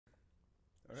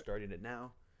Starting it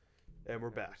now. And we're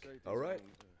back. All right.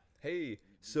 Hey,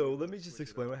 so let me just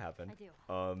explain what happened.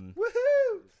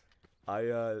 Woohoo!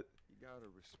 I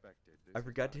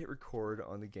forgot to hit record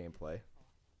on the gameplay.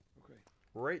 Okay.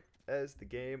 Right as the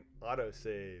game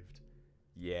auto-saved.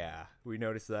 Yeah, we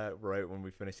noticed that right when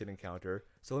we finished an encounter.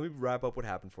 So let me wrap up what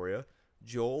happened for you.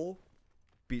 Joel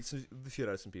beat the shit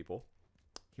out of some people.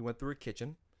 He went through a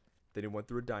kitchen. Then he went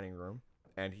through a dining room.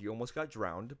 And he almost got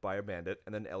drowned by a bandit.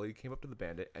 And then Ellie came up to the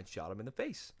bandit and shot him in the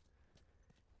face.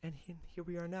 And here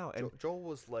we are now. And Joel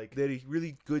was like... they had a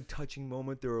really good touching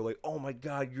moment. They were like, oh my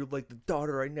god, you're like the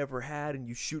daughter I never had. And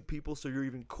you shoot people, so you're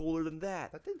even cooler than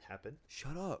that. That didn't happen.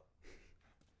 Shut up.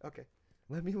 Okay.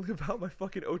 Let me live out my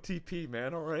fucking OTP,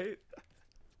 man, alright?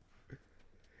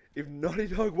 If Naughty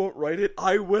Dog won't write it,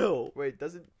 I will. Wait,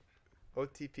 doesn't...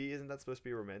 OTP, isn't that supposed to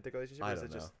be a romantic relationship? I or don't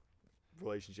is it know. just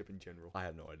relationship in general? I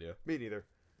have no idea. Me neither.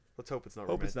 Let's hope it's not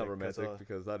Hope romantic. it's not romantic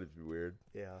because that'd be weird.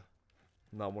 Yeah.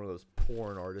 I'm not one of those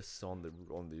porn artists on the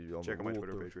Check out my rule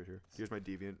Twitter through. page right here. Here's my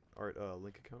Deviant art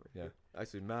link account right Yeah. here.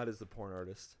 Actually, Matt is the porn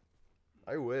artist.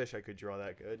 I wish I could draw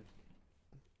that good.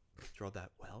 Draw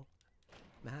that well,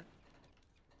 Matt.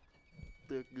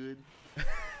 Look good.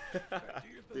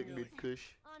 Look good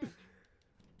kush.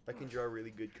 I can draw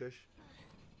really good kush.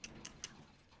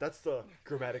 That's the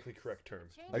grammatically correct term.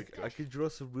 I could draw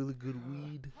some really good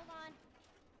weed. Hold on.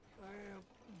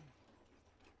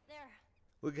 There.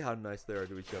 Look at how nice they are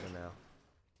to each other now.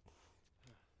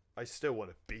 I still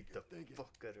want to beat the fuck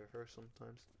out of her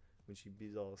sometimes. When she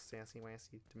be all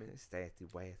sassy-wassy to me. Sassy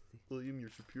wassy. William,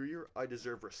 you're superior. I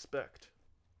deserve respect.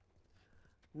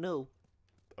 No.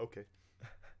 Okay.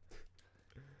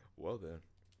 Well then.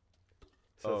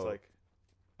 So it's like...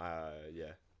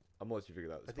 yeah. I'm gonna let you figure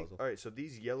that out this puzzle. Alright, so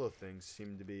these yellow things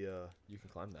seem to be, You can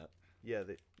climb that. yeah,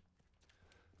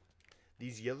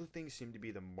 these yellow things seem to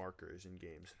be the markers in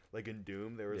games. Like in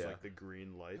Doom, there was Yeah. like the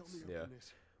green lights. Yeah.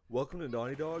 Welcome to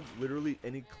Naughty Dog. Literally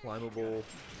any climbable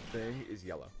thing is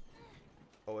yellow.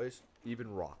 Always.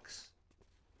 Even rocks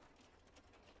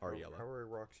are How yellow. are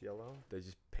rocks yellow? They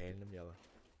just painted them yellow.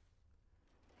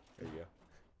 There you go.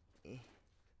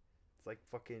 It's like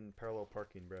fucking parallel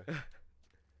parking, bro.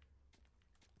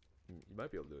 You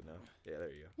might be able to do it now. Yeah, there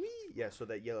you go. Whee! Yeah, so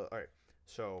that yellow. Alright,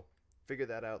 so figure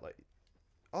that out. Like,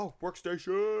 oh, workstation.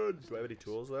 Do I have any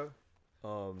tools though?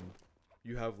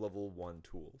 You have level 1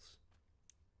 tools.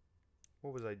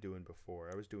 What was I doing before?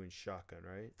 I was doing shotgun,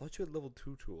 right? I thought you had level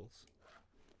 2 tools.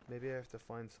 Maybe I have to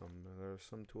find some. Are there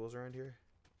some tools around here?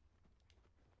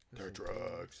 They're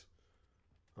drugs.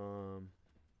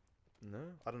 No.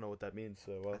 I don't know what that means.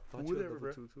 So I thought you had whatever, level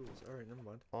bro. 2 tools. Alright, never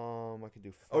mind. I can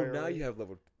do. Oh, Fire now rate. you have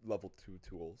level 2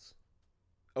 tools.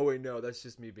 Oh wait, no, that's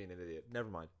just me being an idiot. Never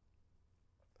mind.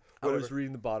 I was Whatever.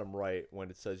 reading the bottom right when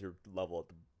it says your level at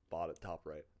the bottom top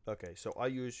right. Okay, so I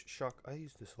use shock. I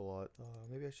use this a lot.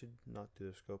 Maybe I should not do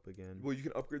the scope again. Well, you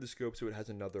can upgrade the scope so it has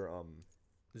another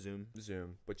Zoom.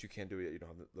 zoom, but you can't do it yet. You don't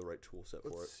have the right tool set for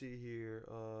it. Let's see here.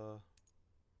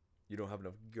 You don't have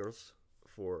enough girls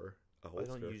for a I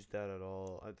holster. don't use that at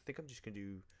all. I think I'm just gonna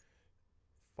do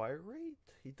fire rate.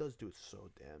 He does do it so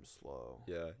damn slow.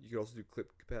 Yeah, you can also do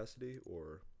clip capacity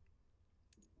or,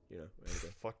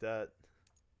 anything. Fuck that.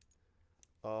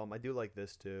 I do like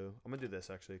this too. I'm gonna do this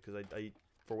actually because I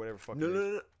for whatever fucking.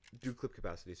 No. Do clip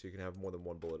capacity so you can have more than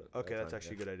one bullet. Okay, that's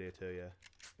actually a good idea too. Yeah.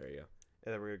 There you go.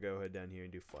 And then we're gonna go ahead down here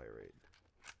and do fire rate.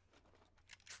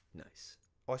 Nice.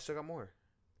 Oh, I still got more.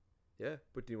 Yeah,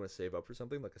 but do you want to save up for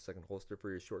something like a second holster for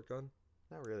your shotgun?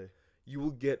 Not really. You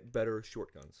will get better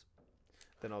shotguns.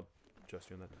 Then I'll just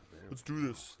do that. Let's do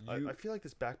this. I feel like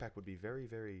this backpack would be very,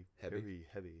 very, Heavy? very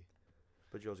heavy.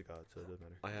 But Joel's a god, so it doesn't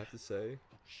matter. I have to say,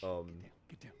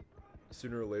 Get down.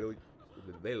 sooner or later,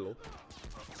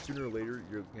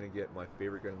 you're gonna get my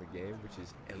favorite gun in the game, which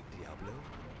is El Diablo.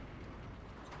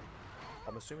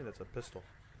 I'm assuming that's a pistol.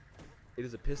 It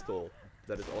is a pistol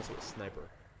that is also a sniper.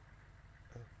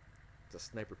 It's a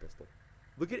sniper pistol.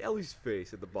 Look at Ellie's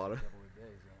face at the bottom.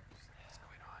 What's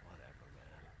going on? Whatever,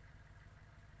 man.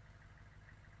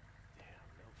 Damn,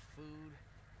 no food.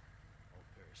 Old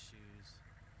pair of shoes.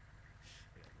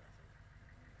 We got nothing.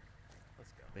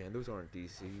 Let's go. Man, those aren't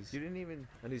DCs. You didn't even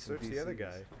I need some search the other DCs.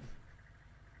 guy.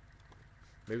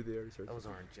 Maybe they already searched. Those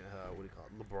aren't, what do you call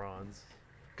it? LeBrons.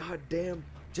 God damn,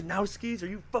 Janowskis? Are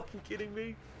you fucking kidding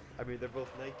me? I mean, they're both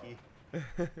Nike.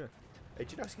 Hey,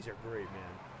 Janowski's are great,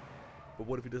 man. But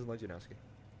what if he doesn't like Janowski?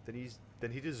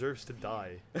 Then he deserves to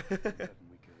die.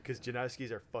 Because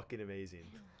Janowski's are fucking amazing.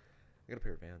 I got a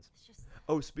pair of Vans. It's just.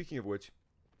 Oh, speaking of which,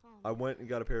 Oh. I went and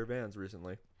got a pair of Vans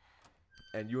recently.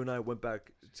 And you and I went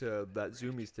back to that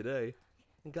Zoomies today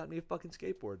and got me a fucking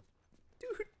skateboard.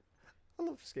 Dude, I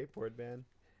love skateboard, man.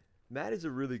 Matt is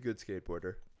a really good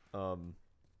skateboarder.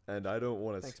 And I don't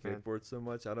want to Thanks, man. skateboard so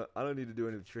much. I don't need to do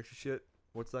any of the tricks or shit.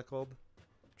 What's that called?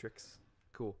 Tricks.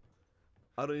 Cool.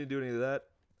 I don't need to do any of that.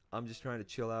 I'm just trying to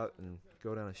chill out and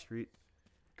go down a street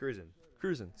Cruising.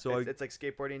 cruising. So It's like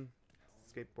skateboarding.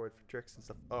 Skateboard for tricks and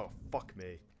stuff. Oh, fuck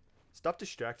me. Stop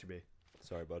distracting me.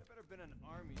 sorry, bud. Better been an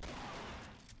army.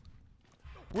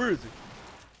 Where is he?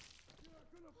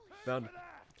 Found him.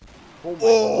 Oh my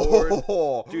lord.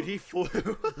 Oh, Dude, he flew.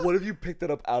 what if you picked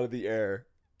it up out of the air?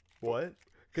 What?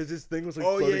 Because this thing was like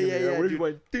Oh, floating yeah, in the yeah, air. yeah, What if you dude.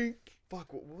 went dink?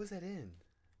 Fuck, what was that in?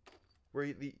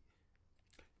 Where the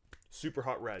Super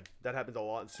Hot Red. That happens a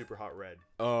lot in Super Hot Red.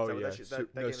 Oh Is that what yeah, that shit-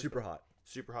 that no, game is super called? hot.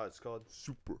 Super Hot, it's called.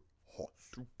 Super hot.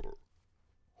 Super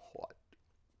hot.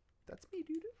 That's me,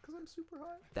 dude, because I'm super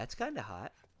hot. That's kind of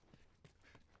hot.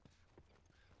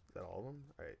 Is that all of them?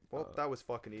 Alright. Well, that was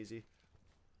fucking easy.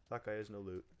 That guy has no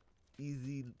loot.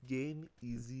 Easy game,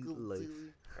 easy life.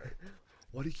 Alright.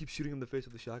 Why do you keep shooting him in the face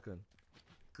with the shotgun?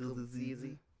 Because it's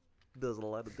easy. Does a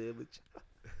lot of damage.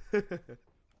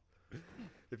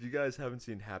 If you guys haven't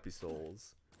seen Happy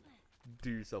Souls, do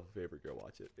yourself a favor, go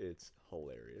watch it. It's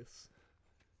hilarious.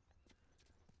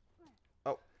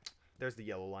 There's the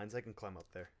yellow lines. I can climb up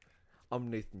there.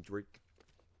 I'm Nathan Drake.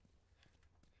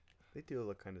 They do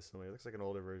look kind of similar. It looks like an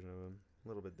older version of him. A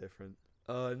little bit different.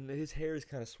 And his hair is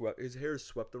kind of swept. His hair is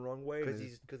swept the wrong way. and Because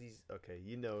he's okay.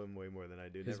 You know him way more than I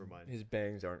do. his, Never mind. His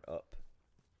bangs aren't up.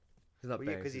 He's not Well,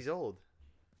 yeah, bangs. because he's old.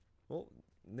 Well,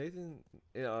 Nathan,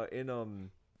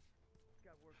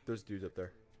 those dudes up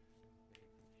there.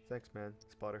 Thanks, man.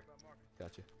 Spotter.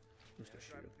 Gotcha. I'm just gonna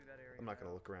shoot him. I'm not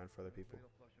gonna look around for other people.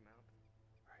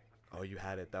 Oh, you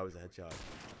had it. That was a headshot.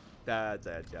 That's a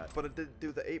headshot. But it didn't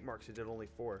do the 8 marks. It did only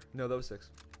 4. No, that was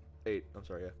 6. 8. I'm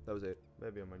sorry. Yeah, that was 8.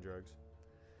 Maybe I'm on drugs.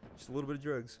 Just a little bit of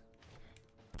drugs.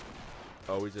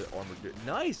 Oh, he's an armored dude.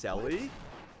 Nice, Ellie.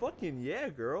 Fucking yeah,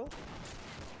 girl.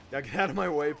 Now get out of my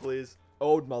way, please.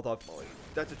 Oh, Molotov.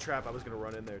 That's a trap. I was gonna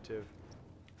run in there too.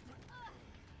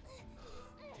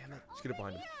 Damn it. Just get up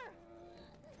behind him.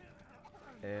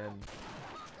 And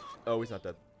oh, he's not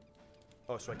dead.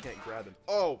 Oh, so I can't grab him.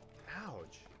 Oh,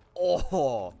 ouch.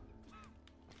 Oh.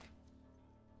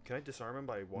 Can I disarm him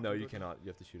by walking? No, you towards him? cannot. You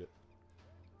have to shoot it.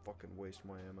 Fucking waste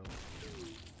my ammo.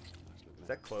 Is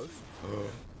that close?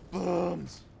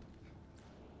 Bombs.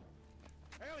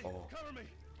 Ellie, Oh. cover me.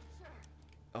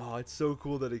 Oh, it's so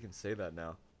cool that he can say that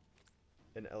now.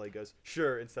 And Ellie goes,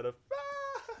 sure, instead of.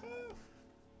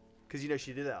 Because you know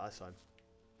she did that last time.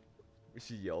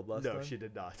 She yelled last No, time. she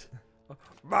did not.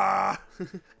 Bah!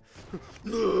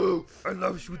 No! I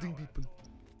love shooting people.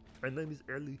 My name is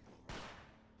Ellie.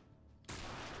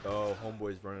 Oh,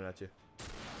 homeboy's running at you.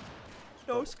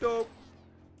 No scope.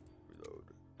 Reload.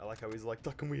 I like how he's like,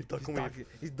 duck and weave, duck He's and weave. ducking,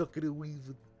 he's ducking and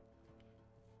weaving.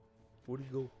 Where'd he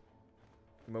go?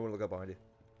 You might want to look up behind you.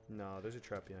 No, there's a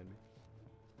trap behind me.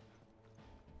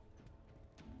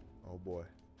 Oh boy.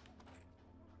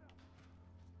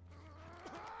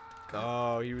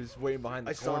 Oh, he was waiting behind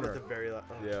the I saw him corner. at the very last.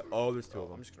 Oh. Yeah. Oh, there's 2 of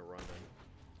I'm them. just gonna run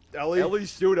then. Ellie. Ellie,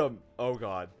 shoot him. Oh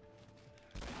god.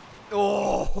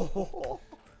 Oh.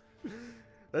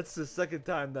 That's the second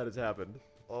time that has happened.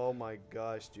 Oh my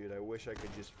gosh, dude. I wish I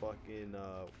could just fucking.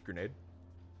 Grenade.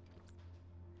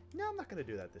 No, I'm not gonna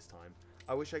do that this time.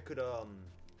 I wish I could.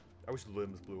 I wish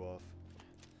limbs blew off.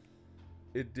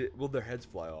 It did. Well, their heads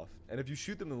fly off, and if you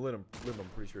shoot them in the limb, I'm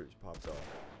pretty sure it just pops off.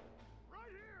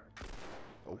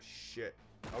 Oh shit.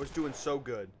 I was doing so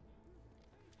good.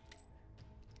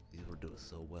 You were doing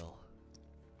so well.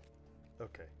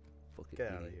 Okay. Fucking Get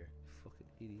idiot. out of here. Fucking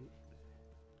idiot.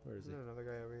 Where is Is he? there another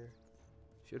guy over here?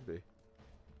 Should be.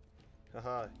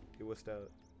 Haha, he wussed out.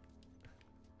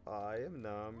 I am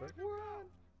number 1.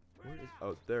 Where is?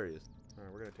 Oh, there he is.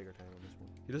 Alright, we're gonna take our time on this one.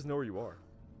 He doesn't know where you are.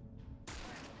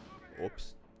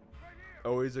 Oops.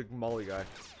 Oh, he's a Molly guy.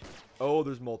 Oh,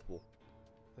 there's multiple.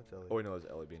 That's Ellie. Oh, wait, no, it's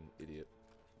Ellie being an idiot.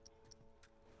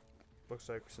 Looks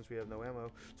like since we have no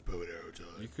ammo, it's bow and arrow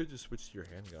time. You could just switch to your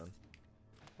handgun.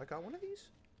 I got one of these?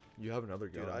 You have another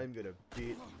gun. Dude, I'm gonna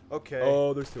beat. Okay.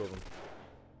 Oh, there's 2 of them.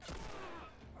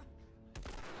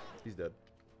 He's dead.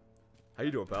 How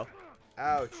you doing, pal?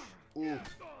 Ouch. Ooh.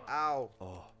 Ow.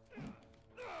 Oh,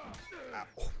 Ow.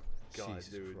 Oh, God, Jesus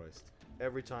dude. Christ.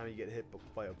 Every time you get hit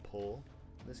by a pole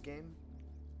in this game,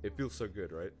 It feels so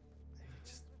good, right? it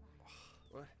just.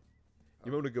 What?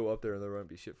 You want to go up there and there won't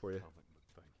be shit for you.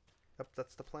 Yep,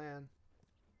 that's the plan.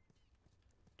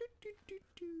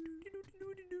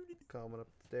 Coming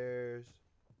upstairs.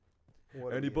 What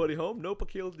are we Anybody home? Nope, I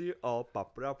killed you. Oh,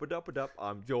 pop it up, up, up.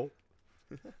 I'm Joel.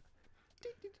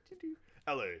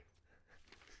 Ellie.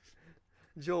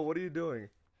 Joel, what are you doing?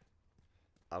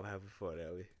 I'm having fun,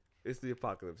 Ellie. It's the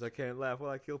apocalypse. I can't laugh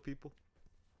while I kill people.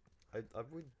 I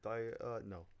would die.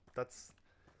 No, that's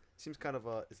seems kind of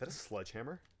is that a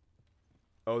sledgehammer?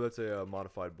 Oh, that's a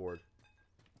modified board.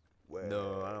 Where?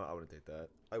 No, I wouldn't take that.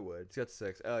 I would. It's got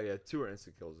 6. Oh yeah, 2 are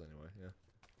instant kills anyway. Yeah.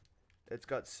 It's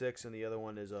got 6, and the other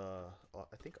one is I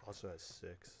think also has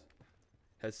 6.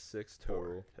 Has 6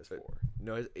 total. Has 4.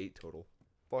 No, it has 8 total.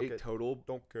 Fuck 8 it. total.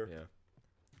 Don't care. Yeah.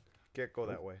 Can't go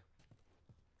that way.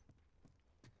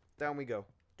 Down we go.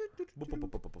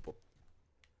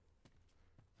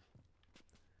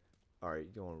 All right,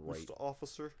 you going right? Mr.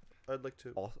 Officer, I'd like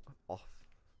to. Off.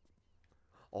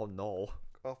 Oh no!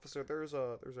 Officer, there's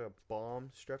a bomb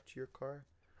strapped to your car.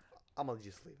 I'm gonna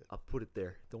just leave it. I'll put it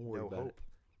there. Don't worry No about hope. it.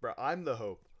 Bro,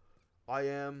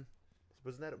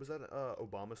 was that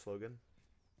Obama slogan?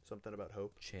 Something about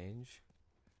hope. Change.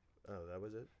 Oh, that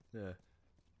was it.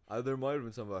 Yeah. There might have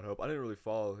been something about hope. I didn't really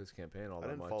follow his campaign all I that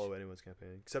didn't much. follow anyone's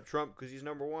campaign except Trump because he's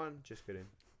 #1. Just kidding.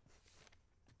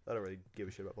 I don't really give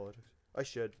a shit about politics. I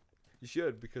should. You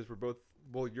should, because we're both.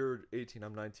 Well, you're 18.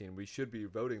 I'm 19. We should be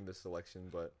voting this election,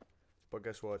 but. But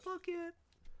guess what? Fuck it.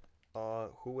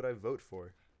 Who would I vote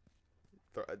for?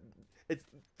 It's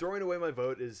throwing away my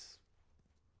vote is,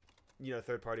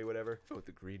 third party, whatever. Vote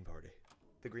the Green Party.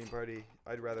 The Green Party.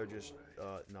 I'd rather just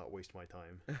not waste my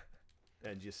time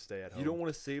and just stay at home. You don't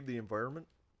want to save the environment?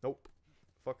 Nope.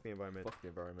 Fuck the environment. Fuck the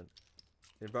environment.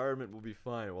 The environment will be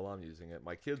fine while I'm using it.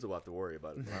 My kids will have to worry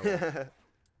about it. But I won't.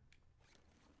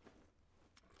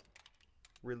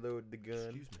 Reload the gun.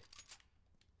 Excuse me.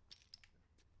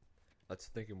 That's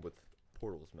thinking with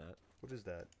portals, Matt. What is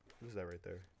that? What is that right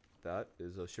there? That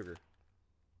is a sugar.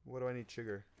 What do I need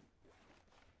sugar?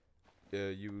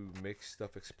 You make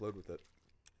stuff explode with it.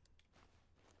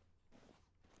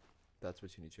 That's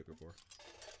what you need sugar for.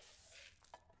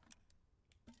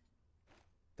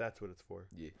 That's what it's for.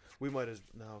 Yeah. We might as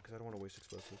no, because I don't want to waste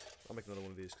explosives. I'll make another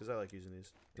one of these because I like using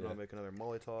these. Then Yeah. I'll make another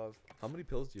Molotov. How many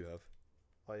pills do you have?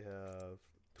 I have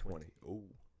 20. Oh.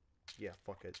 Yeah,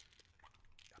 fuck it.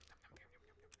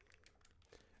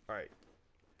 All right.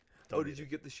 Oh, did you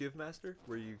get the Shiv Master?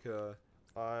 Where you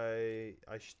I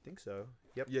think so.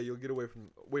 Yep. Yeah, you'll get away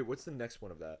from. Wait, what's the next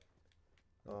one of that?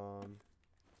 Full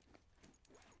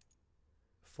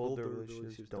Full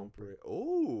delicious don't break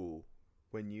Oh.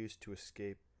 when used to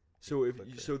escape. So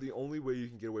clicker. so the only way you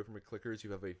can get away from a clicker is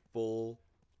you have a full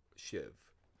Shiv.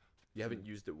 You haven't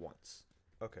used it once.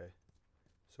 Okay.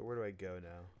 So where do I go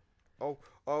now?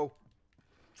 Oh.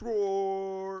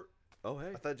 Drawer. Oh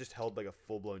hey. I thought it just held like a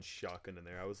full-blown shotgun in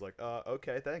there. I was like,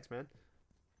 okay, thanks, man.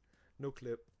 No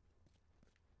clip.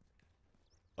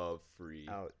 Of free.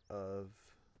 Out of.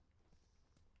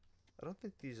 I don't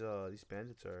think these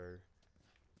bandits are.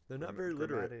 They're not very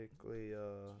literate. Grammatically,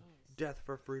 Death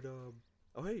for freedom.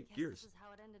 Oh hey, Guess gears. This is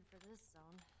how it ended for this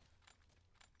zone.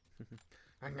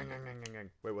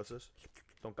 Wait, what's this?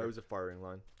 Don't That go. was a firing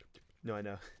line. No, I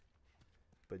know.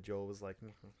 But Joel was like,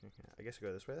 I guess I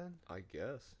go this way then. I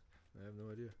guess. I have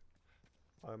no idea.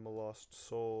 I'm a lost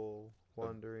soul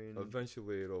wandering.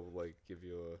 Eventually, it'll like give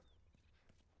you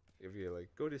like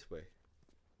go this way.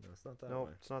 No, it's not that No,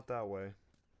 way. it's not that way.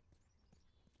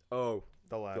 Oh,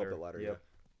 The go ladder. up the ladder. Yep. Yeah.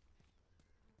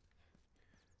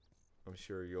 I'm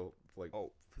sure you'll like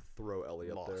Oh, throw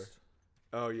Ellie up there. lost.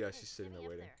 Oh yeah, Hey, she's sitting get there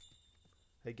me up waiting.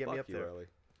 Hey, get Fuck me up you, there. Ellie.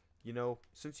 You know,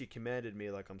 since you commanded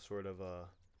me, like I'm sort of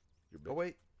You're Oh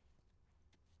wait.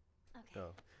 Okay.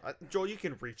 Oh, Joel, you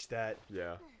can reach that.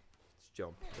 Yeah. Let's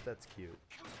jump. But that's cute.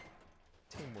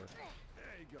 Teamwork. There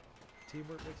you go.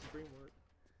 Teamwork makes the dream work.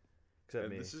 Except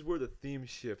And me. this is where the theme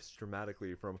shifts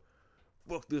dramatically from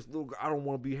fuck this little girl, I don't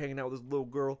want to be hanging out with this little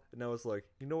girl, and now it's like,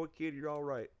 you know what, kid, you're all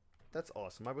right. That's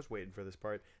awesome. I was waiting for this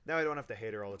part. Now I don't have to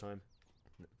hate her all the time.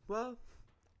 Well,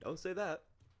 don't say that.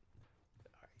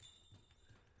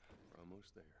 We're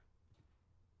almost there.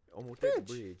 Almost at the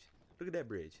Bridge. bridge. Look at that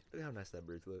bridge. Look at how nice that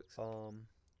bridge looks.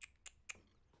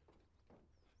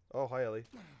 Oh, hi Ellie.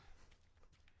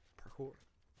 Parkour.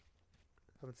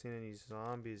 Haven't seen any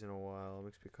zombies in a while. It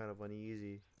makes me kind of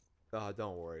uneasy. Oh,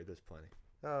 don't worry, there's plenty.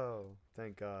 Oh,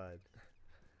 thank God.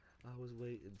 I was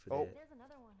waiting for Oh. that. There's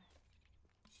another one.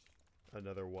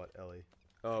 Another what, Ellie?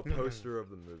 Poster of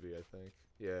the movie, I think.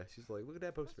 Yeah, she's like, look at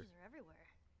that poster. Posters are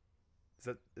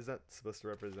everywhere. Is that supposed to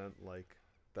represent like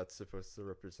That's supposed to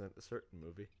represent a certain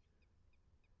movie.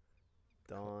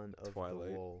 Dawn of Twilight.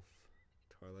 the Wolf?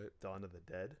 Twilight. Dawn of the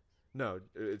Dead? No,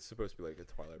 it's supposed to be like a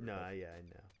Twilight. Nah, ripoff. yeah, I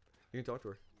know. You can talk to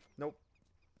her. Nope.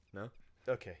 No?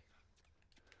 Okay.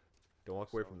 Don't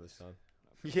walk away from this time.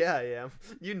 Yeah, I am.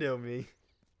 You know me. Is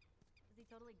he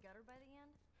totally gutted by the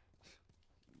end?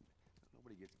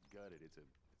 Nobody gets gutted. It's a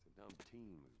dumb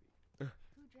teen movie.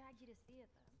 Who dragged you to see it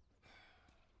then?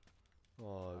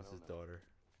 Oh, I it was don't his know. daughter.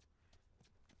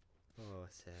 Oh,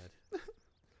 sad.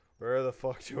 Where the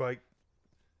fuck do I?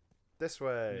 This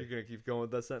way. You're gonna keep going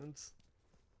with that sentence?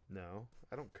 No,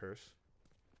 I don't curse.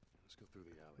 Let's go through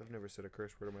the alley. I've never said a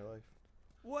curse word in my life.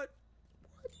 What?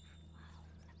 Wow,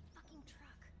 that fucking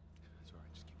truck. It's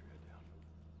alright, just keep your head down.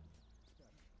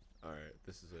 Alright,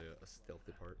 this is a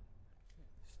stealthy part.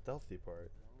 Stealthy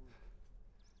part.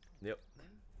 Yep.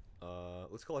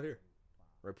 Let's call it here.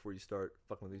 Right before you start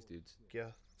fucking with these dudes.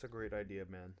 Yeah, it's a great idea,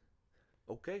 man.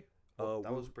 Okay. Well,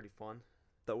 that we'll- was pretty fun.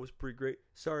 that was pretty great.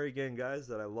 Sorry again, guys,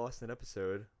 that I lost an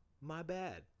episode. My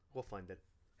bad. We'll find it.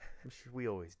 I'm sure we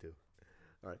always do.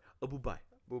 Alright. Bye.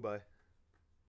 Bye bye.